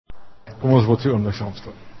Kom ons word so oomblik saam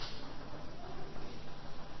staan.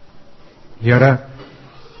 Here,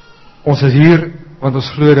 ons is hier, want ons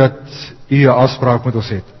glo dat U 'n afspraak met ons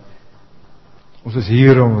het. Ons is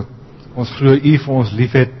hier omdat ons glo U vir ons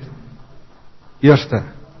lief het, eerste,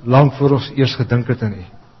 lang voor ons eers gedink het aan U.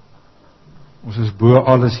 Ons is bo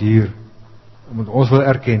alles hier, omdat ons wil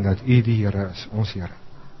erken dat U die Here is, ons Here.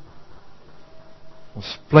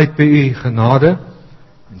 Ons pleit by U genade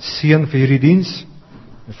en seën vir hierdie diens,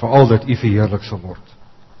 en veral dat U verheerlik sal word.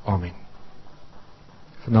 Amen.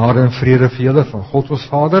 Genade en vrede vir julle van God ons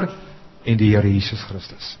Vader en die Here Jesus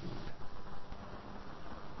Christus.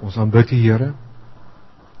 Ons aanbid U, Here.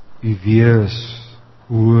 U wees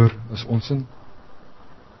hoër as ons in.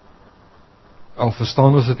 Al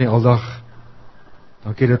verstaan ons dit nie aldag,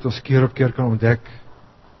 dankie dat ons keer op keer kan ontdek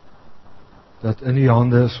dat in U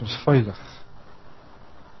hande is ons veilig.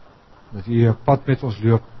 Dat U 'n pad met ons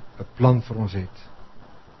loop, 'n plan vir ons het.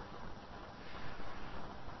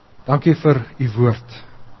 Dankie vir U woord.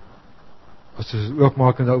 As ons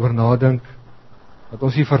oopmaak en daaroor nadink, dat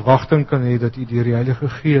ons die verwagting kan hê dat U deur die Heilige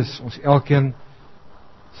Gees ons elkeen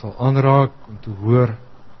sal aanraak om te hoor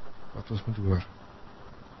wat ons moet hoor.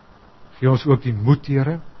 Gee ons ook die moed,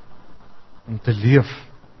 Here, om te leef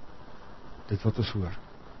dit wat ons hoor.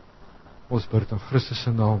 Ons bid in Christus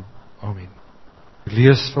se naam. Amen. Ek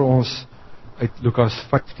lees vir ons uit Lukas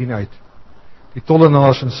 15 uit. Die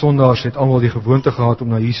tollenaars en sondaars het almal die gewoonte gehad om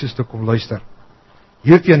na Jesus te kom luister.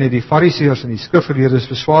 Hierteen het die Fariseërs en die skrifgeleerdes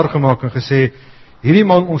beswaar gemaak en gesê: hierdie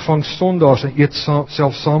man ontvang sondaars en eet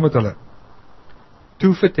self saam met hulle.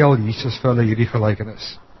 Toe vertel Jesus vir hulle hierdie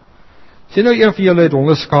gelykenis. Sien nou, een van julle het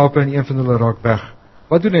 100 skape en een van hulle raak weg.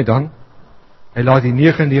 Wat doen hy dan? Hy laat die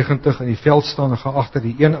 99 in die veld staan en gaan agter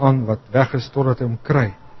die een aan wat weg is totdat hy hom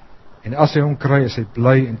kry. En as hy hom kry, is hy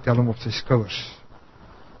bly en tel hom op sy skouers.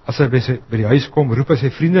 As hy by die huis kom, roep hy sy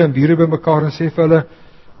vriende en bure bymekaar en sê vir hulle: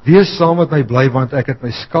 wees saam met my bly, want ek het my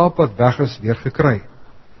skaap wat weg is weer gekry.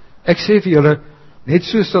 Ek sê vir julle, net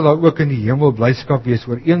so sal daar ook in die hemel blydskap wees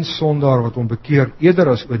oor een sondaar wat hom bekeer, eerder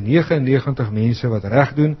as oor 99 mense wat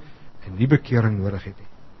reg doen en nie bekering nodig het nie.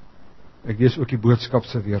 Ek lees ook die boodskap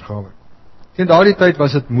se weergawe. Teen daardie tyd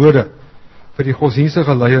was dit mode vir die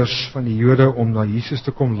godsdienstige leiers van die Jode om na Jesus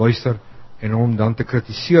te kom luister en hom dan te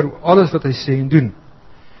kritiseer oor alles wat hy sê en doen.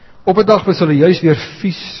 Op 'n dag was hulle juis weer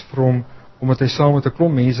vies vir hom, omdat hy saam met 'n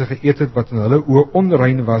klomp mense geëet het wat in hulle oë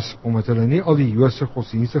onrein was, omdat hulle nie al die Joodse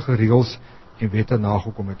godsdienstige reëls en wette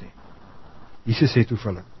nagekom het nie. Jesus sê toe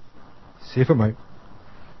vir hulle: sê vir my,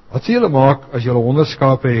 wat sê julle maak as julle 100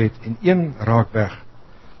 skape het en een raak weg?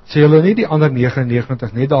 Sê julle nie die ander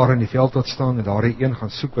 99 net daar in die veld wat staan en daardie een gaan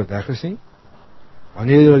soek wat weg is nie?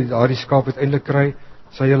 Wanneer julle daardie skaap uiteindelik kry,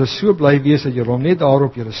 sal julle so bly wees dat julle hom net daar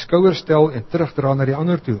op julle skouers stel en terugdra na die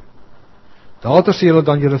ander toe. Later sê julle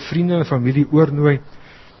dan julle vriende en familie oornooi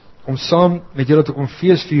om saam met julle te kom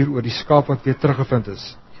feesvier oor die skaap wat weer teruggevind is.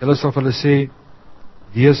 Julle sal vir hulle sê: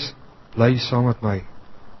 wees bly saam met my,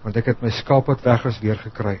 want ek het my skaap wat weg is weer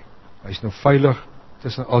gekry. Hy is nou veilig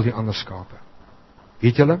tussen al die ander skape.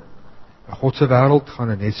 Weet julle, in God se wêreld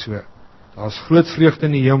gaan dit net so. Daar is groot vreugde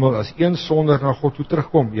in die hemel as een sondaar na God toe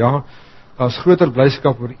terugkom. Ja, daar is groter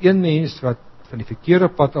blydskap oor een mens wat van die verkeerde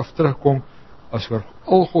pad af terugkom, as oor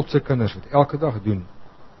al God se kinders wat elke dag doen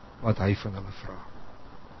wat hy van hulle vra.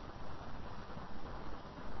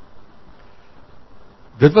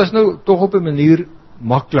 Dit was nou tog op 'n manier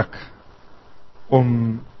maklik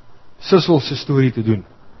om Sissel se storie te doen.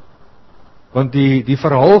 Want die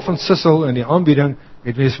verhaal van Sissel en die aanbieding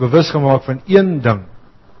het mens bewus gemaak van een ding: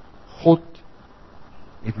 God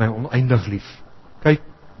het my oneindig lief. Kyk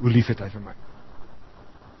hoe lief het hy vir my.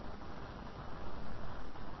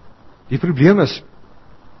 Die probleem is,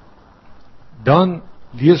 dan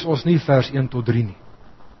lees ons nie vers 1 tot 3 nie,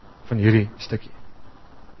 van hierdie stukkie.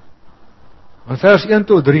 Want vers 1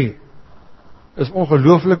 tot 3 is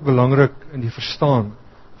ongelooflik belangrik in die verstaan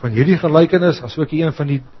van hierdie gelykenis, as ook die een van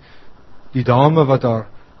die dame wat haar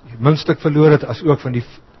muntstuk verloor het, as ook van die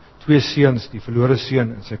 2 seuns, die verlore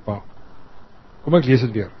seun en sy pa. Kom ek lees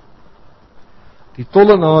dit weer. Die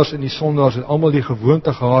tollenaars en die sondaars het almal die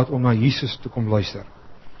gewoonte gehad om na Jesus te kom luister.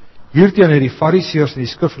 Hierteen het die Fariseërs en die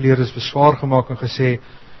skrifgeleerdes beswaar gemaak en gesê: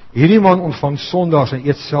 hierdie man ontvang sondaars en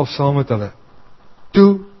eet self saam met hulle.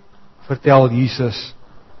 Toe vertel Jesus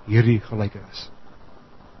hierdie gelykenis.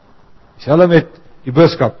 Dieselfde met die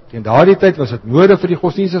boodskap. Teen daardie tyd was dit mode vir die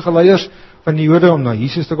godsdienstige leiers van die Jode om na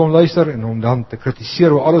Jesus te kom luister en hom dan te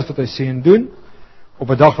kritiseer oor alles wat hy sê en doen. Op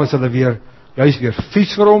 'n dag was hulle juis weer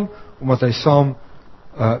vies vir hom, omdat hy saam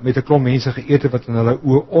met 'n klomp mense geëet het wat in hulle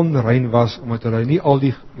oë onrein was, omdat hulle nie al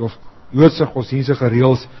die Joodse godsdienstige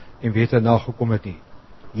reëls en wette nagekom het nie.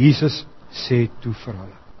 Jesus sê toe vir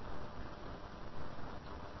hulle.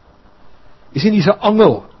 Jy sien, hier's 'n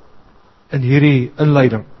angel in hierdie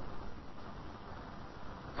inleiding.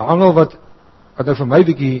 'n Angel wat nou vir my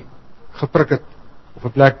bietjie geprik het, op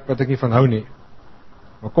 'n plek wat ek nie van hou nie.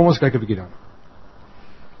 Maar kom ons kyk 'n bietjie dan.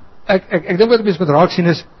 Ek dink wat die mens moet raak sien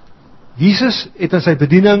is, Jesus het in sy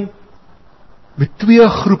bediening met twee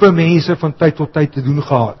groepe mense van tyd tot tyd te doen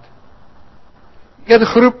gehad. Die eerste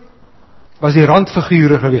groep was die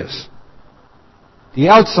randfigure gewees.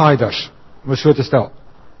 Die outsiders, om so te stel.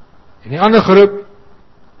 En die ander groep,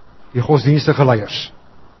 die godsdienstige leiers.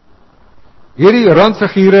 Hierdie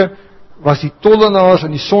randfigure was die tollenaars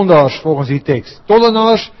en die sondaars volgens die teks.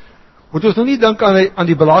 Tollenaars, moet ons nou nie dink aan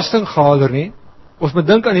die belastinggader nie. Ons moet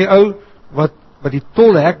dink aan die ou wat die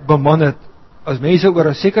tolhek beman het. As mense oor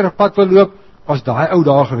 'n sekere pad wil loop, was daai ou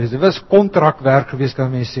daar gewees. Dit was kontrakwerk gewees,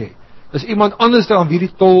 kan mense sê. Dis iemand anders aan wie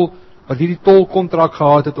die tolkontrak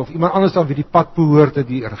gehad het, of iemand anders aan wie die pad behoort het,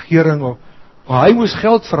 die regering, maar hy moes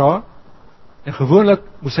geld vra, en gewoonlik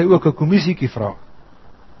moes hy ook 'n kommissietjie vra.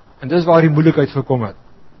 En dis waar die moeilikheid gekom het.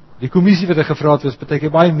 Die kommissie wat hy gevra het, was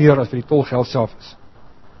partykeer baie meer as wat die tolgeld self is.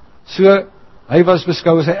 So, hy was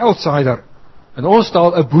beskou as 'n outsider. In ons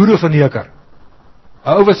taal 'n boereverneker. 'n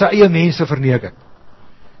Ou wat sy eie mense verneek het.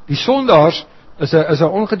 Die sondaars is 'n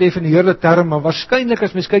ongedefinieerde term, maar waarskynlik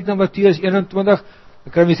as mens kyk na Matteus 21,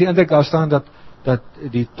 dan kry mens die indruk daar staan dat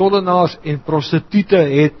die tollenaars en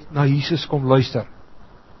prostituie het na Jesus kom luister.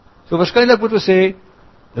 So waarskynlik moet ons sê,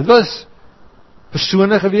 dit was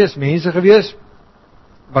persone gewees, mense gewees,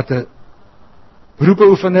 wat 'n beroep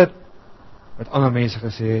beoefen het, wat ander mense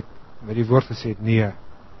gesê het, met die woord gesê het, nee,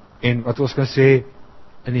 en wat ons kan sê,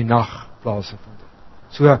 in die nag plaasgevind het.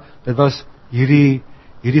 So, dit was hierdie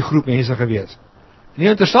groep mense gewees. En die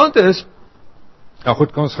interessante is, nou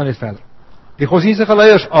goed, kom ons gaan net verder. Die godsdienstige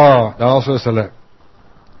leiers, daar is hulle,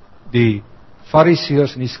 die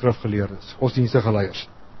fariseërs en die skrifgeleerdes, godsdienstige leiers.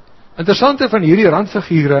 Interessante van hierdie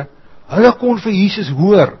randfigure, hulle kon vir Jesus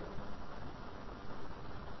hoor.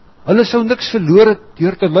 Hulle sou niks verloor het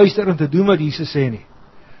deur te luister en te doen wat Jesus sê nie.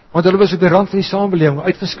 Want hulle was op die rand van die samelewing,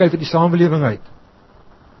 uitgeskuif uit die samelewing uit.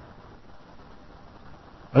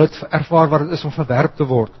 Hulle het ervaar wat het is om verwerp te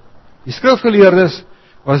word. Die skrifgeleerdes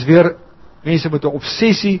was weer mense met 'n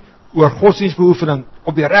obsessie oor godsdienstbeoefening,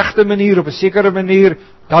 op die regte manier, op 'n sekere manier,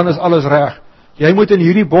 dan is alles reg. Jy moet in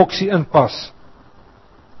hierdie boksie inpas.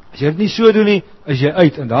 As jy dit nie so doen nie, is jy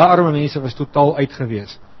uit, en daai arme mense was totaal uit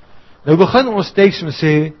gewees. Nou begin ons teks met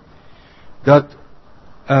sê, dat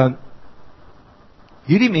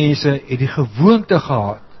hierdie mense het die gewoonte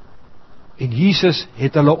gehad, en Jesus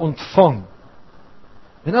het hulle ontvang.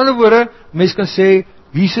 In ander woorde, mens kan sê,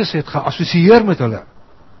 Jesus het geassosieer met hulle.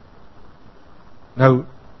 Nou,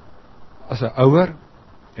 as 'n ouer,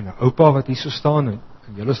 en 'n oupa wat hier so staan, en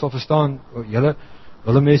julle sal verstaan, julle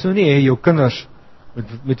wil 'n mens nou nie hê, jou kinders,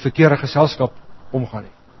 met verkeerde geselskap omgaan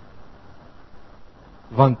nie.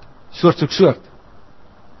 Want soort soek soort.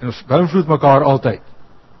 En ons beïnvloed mekaar altyd.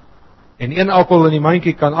 En een appel in die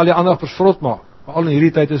mandjie kan al die ander versvrot maak, veral in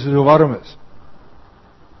hierdie tyd as dit so warm is.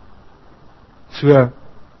 So,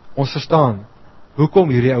 ons verstaan, hoekom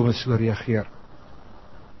hierdie ouens so reageer.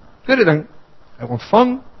 Tweede ding, hy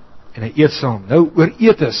ontvang en hy eet saam. Nou, oor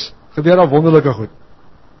eetes gebeur daar wonderlike goed.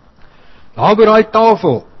 Daar by daai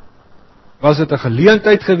tafel was dit 'n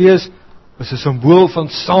geleentheid gewees, was 'n simbool van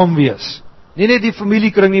saamwees. Nie net die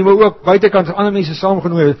familiekring nie, maar ook buitekant ander mense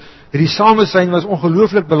saamgenooi. Die samesyn was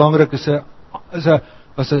ongelooflik belangrik,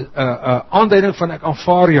 was 'n aanduiding van ek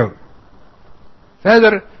aanvaar jou.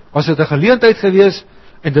 Verder was dit 'n geleentheid gewees,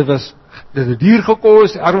 en dit het duur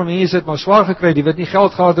gekos, die arme mense het maar swaar gekry, die het nie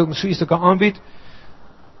geld gehad om so iets te kan aanbied.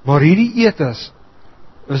 Maar hierdie etes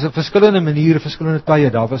was 'n verskillende maniere, verskillende tye.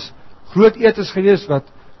 Daar was groot etes gewees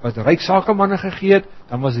wat ryk sakemanne gegee het,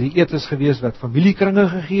 dan was die etes gewees wat familiekringe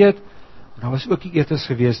gegee het, en daar was ook die etes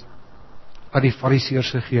gewees wat die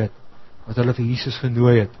fariseërs gegee het, wat hulle vir Jesus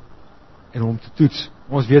genooi het, en hom te toets.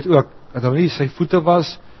 Ons weet ook, dat hy nie sy voete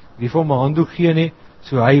was, nie vir hom 'n handdoek gee nie,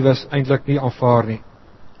 so hy was eintlik nie aanvaar nie.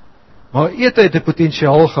 Maar ete het 'n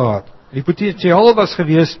potensiaal gehad. Die potensiaal was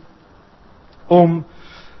gewees om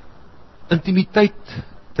intimiteit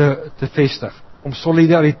te vestig, om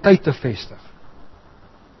solidariteit te vestig.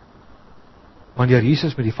 Wanneer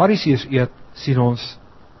Jesus met die fariseërs eet, sien ons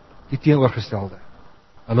die teenoorgestelde.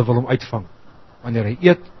 Hulle wil hom uitvang. Wanneer hy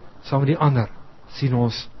eet saam met die ander, sien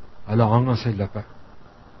ons hulle hang aan sy lippe.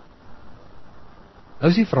 Nou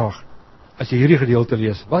is die vraag, as jy hierdie gedeelte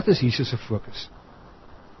lees, wat is Jesus se fokus?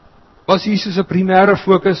 Was Jesus se primêre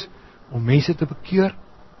fokus om mense te bekeer?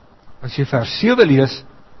 As jy vers 7 lees,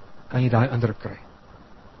 kan jy daai indruk kry.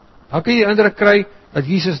 Dan kan jy indruk kry dat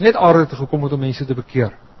Jesus net aarde toe gekom het om mense te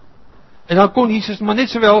bekeer. En dan kon Jesus maar net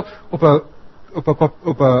sowel op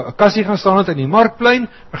 'n kassie gaan staan het in die markplein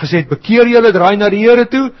en gesê het, bekeer julle, draai na die Here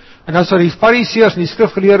toe, en dan sou die fariseërs en die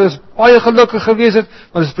skrifgeleerdes baie gelukkig gewees het,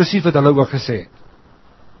 maar dit is presies wat hulle ook gesê het.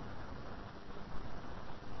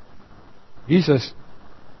 Jesus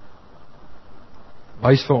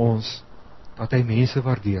wys vir ons dat hy mense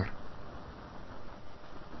waardeer.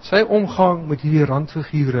 Sy omgang met hierdie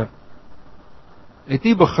randfigure het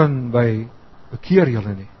nie begin by bekeer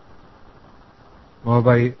julle nie, maar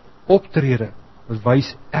by optrede wat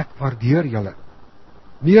wys ek waardeer julle.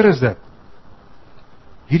 Meer is dit.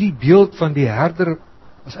 Hierdie beeld van die herder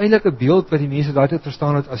was eintlik 'n beeld wat die mense daai tyd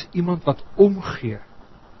verstaan het as iemand wat omgee.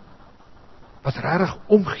 Wat regtig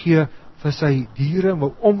omgee vir sy diere,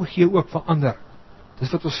 maar omgee ook vir ander.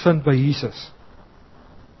 Dis wat ons vind by Jesus.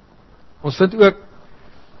 Ons vind ook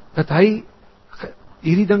dat hy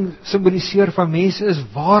hierdie ding simboliseer van mense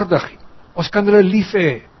is waardig. Ons kan hulle lief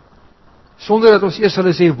hê, sonder dat ons eers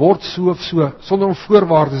hulle sê, word so of so, sonder om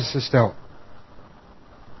voorwaardes te stel.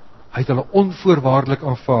 Hy het hulle onvoorwaardelik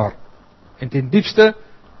aanvaar. En ten diepste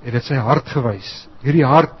het dit sy hart gewys. Hierdie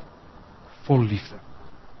hart vol liefde.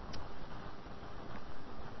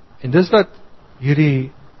 En dis wat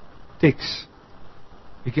hierdie teks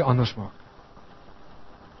bietjie anders maak.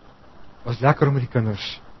 Was lekker om met die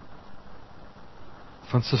kinders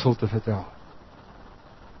van Sissel te vertel.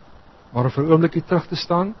 Maar om vir 'n oombliekie terug te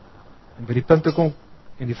staan en by die punt te kom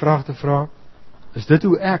en die vraag te vra, is dit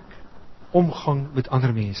hoe ek omgang met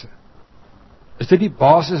ander mense? Is dit die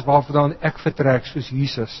basis waarvandaan ek vertrek soos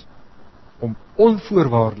Jesus om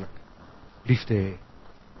onvoorwaardelik lief te hê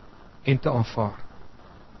en te aanvaar?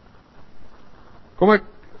 Kom ek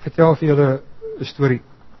vertel vir julle 'n storie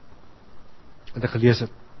wat ek gelees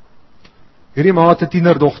het. Hierdie ma het 'n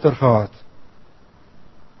tienerdogter gehad.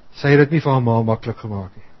 Sy het dit nie vir haar ma maklik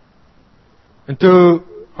gemaak nie. En toe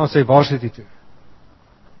gaan sy varsity toe.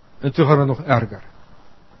 En toe gaan dit nog erger.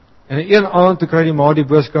 En een aand toe kry die ma die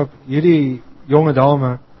boodskap, hierdie jonge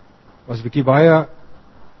dame was 'n bietjie baie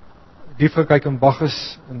diep gekyk in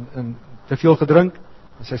bagges en te veel gedrink,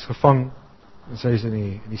 en sy is gevang en sy is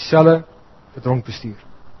in die selle vir dronkbestuur.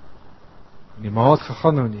 En die ma het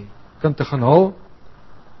gegaan en die kind te gaan haal.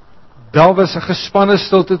 Daar was 'n gespanne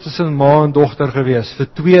stilte tussen ma en dogter gewees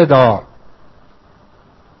vir 2 dae.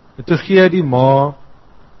 En toe gee die ma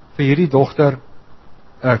vir hierdie dogter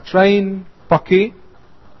 'n klein pakkie,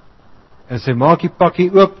 en sy maak die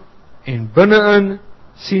pakkie oop, en binne-in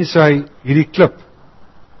sien sy hierdie klip.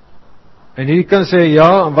 En hierdie kind sê,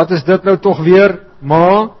 ja, en wat is dit nou tog weer,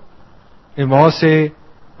 ma? En ma sê,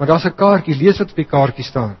 maar daar's 'n kaartjie, lees wat op die kaartjie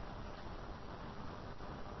staan.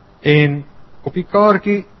 En op die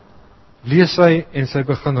kaartjie lees sy en sy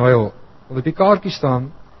begin huil. Want op die kaartjie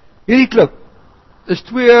staan, hierdie klip is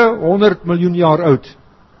 200 miljoen jaar oud.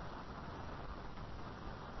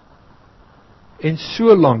 En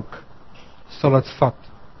so lank sal dit vat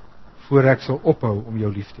voor ek sal ophou om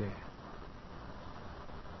jou lief te hê.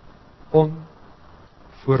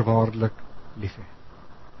 Onvoorwaardelik lief hê.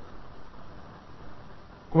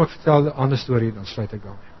 Kom ek vertel 'n ander storie en dan sluit ek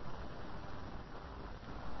daarmee.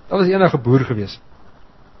 Daar was eendag 'n boer gewees.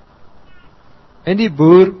 En die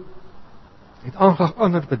boer het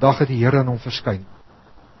aangegaan op 'n dag het die Here aan hom verskyn.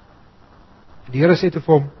 En die Here sê te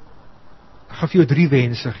hom, ek gaan vir jou 3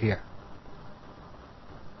 wense gee.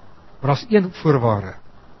 Maar as een voorwaarde.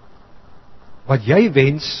 Wat jy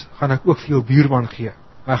wens, gaan ek ook vir jou buurman gee.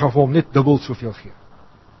 Maar ek gaan vir hom net dubbel soveel gee.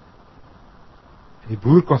 En die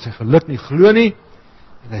boer kon sy geluk nie glo nie.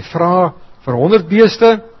 En hy vra vir 100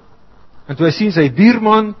 beeste. En toe hy sien sy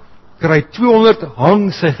buurman kry 200,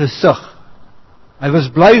 hang sy gesig. Hy was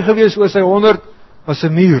bly gewees oor sy 100, was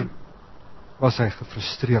 'n muur. Was hy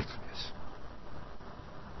gefrustreerd gewees.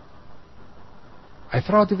 Hy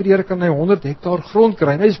vra toe vir die Here, kan hy 100 hektaar grond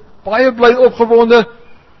kry? En hy is baie bly opgewonde.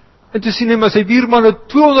 En toe sien hy maar sy buurman het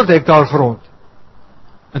 200 hektaar grond.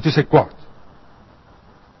 En toe sy kwaad.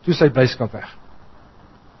 Toe sy blyskap weg.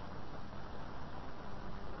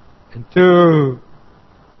 En toe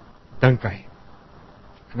dink hy.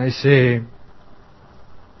 En hy sê,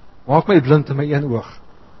 maak my blind in my een oog.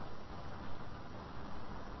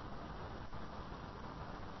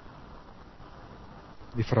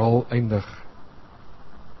 Die verhaal eindig.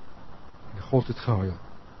 En God het gehuil.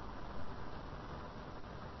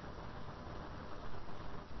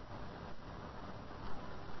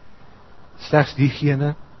 Slegs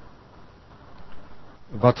diegene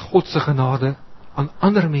wat God se genade aan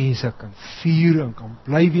ander mense kan vier en kan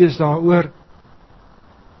bly wees daaroor,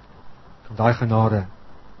 kan daai genade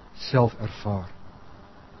self ervaar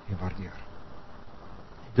en waardeer.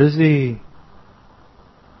 Dis die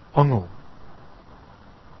angel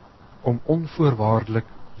om onvoorwaardelik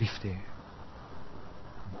lief te hê.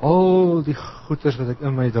 Al die goeders wat ek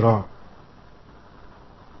in my dra.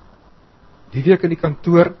 Die week in die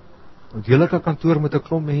kantoor, 'n heelike kantoor met 'n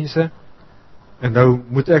klomp mense, en nou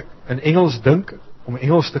moet ek in Engels dink, om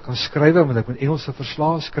Engels te kan skryf, want ek moet Engelse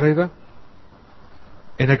verslae skryf,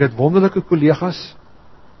 en ek het wonderlike kollegas,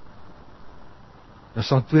 dan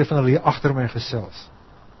staan 2 van hulle hier agter my gesels.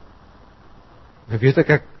 Nou weet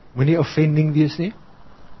ek moet nie offending wees nie,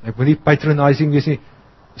 ek moet nie patronizing wees nie.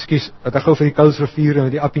 Ekskuus, wat ek gou vir die Kuilsrivier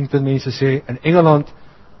en die Appington mense sê, in Engeland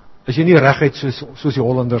is jy nie reguit soos die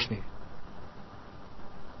Hollanders nie.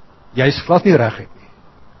 Jy is glad nie reguit nie.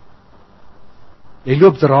 Jy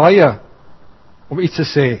loop draaie om iets te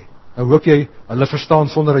sê, nou hoop jy, hulle verstaan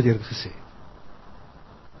sonder dat jy dit gesê het.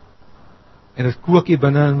 En dit kook hier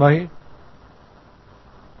binne in my,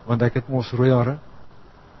 want ek het mos rooi hare,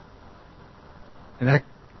 en ek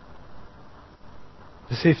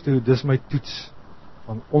besef toe, dis my toets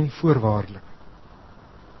van onvoorwaardelik.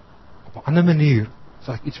 Op 'n ander manier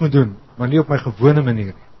sal ek iets moet doen, maar nie op my gewone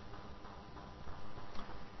manier nie.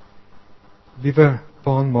 Liewe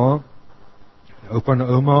pa en ma, oupa en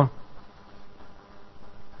ouma,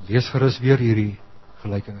 lees gerus weer hierdie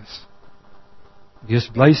gelykenis. Wees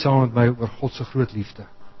bly saam met my oor God se groot liefde.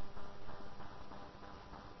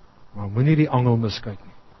 Maar moenie die angel miskyk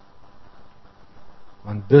nie.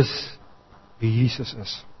 Want dis wie Jesus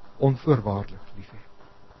is, onvoorwaardelik lief hê.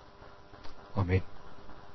 Amen.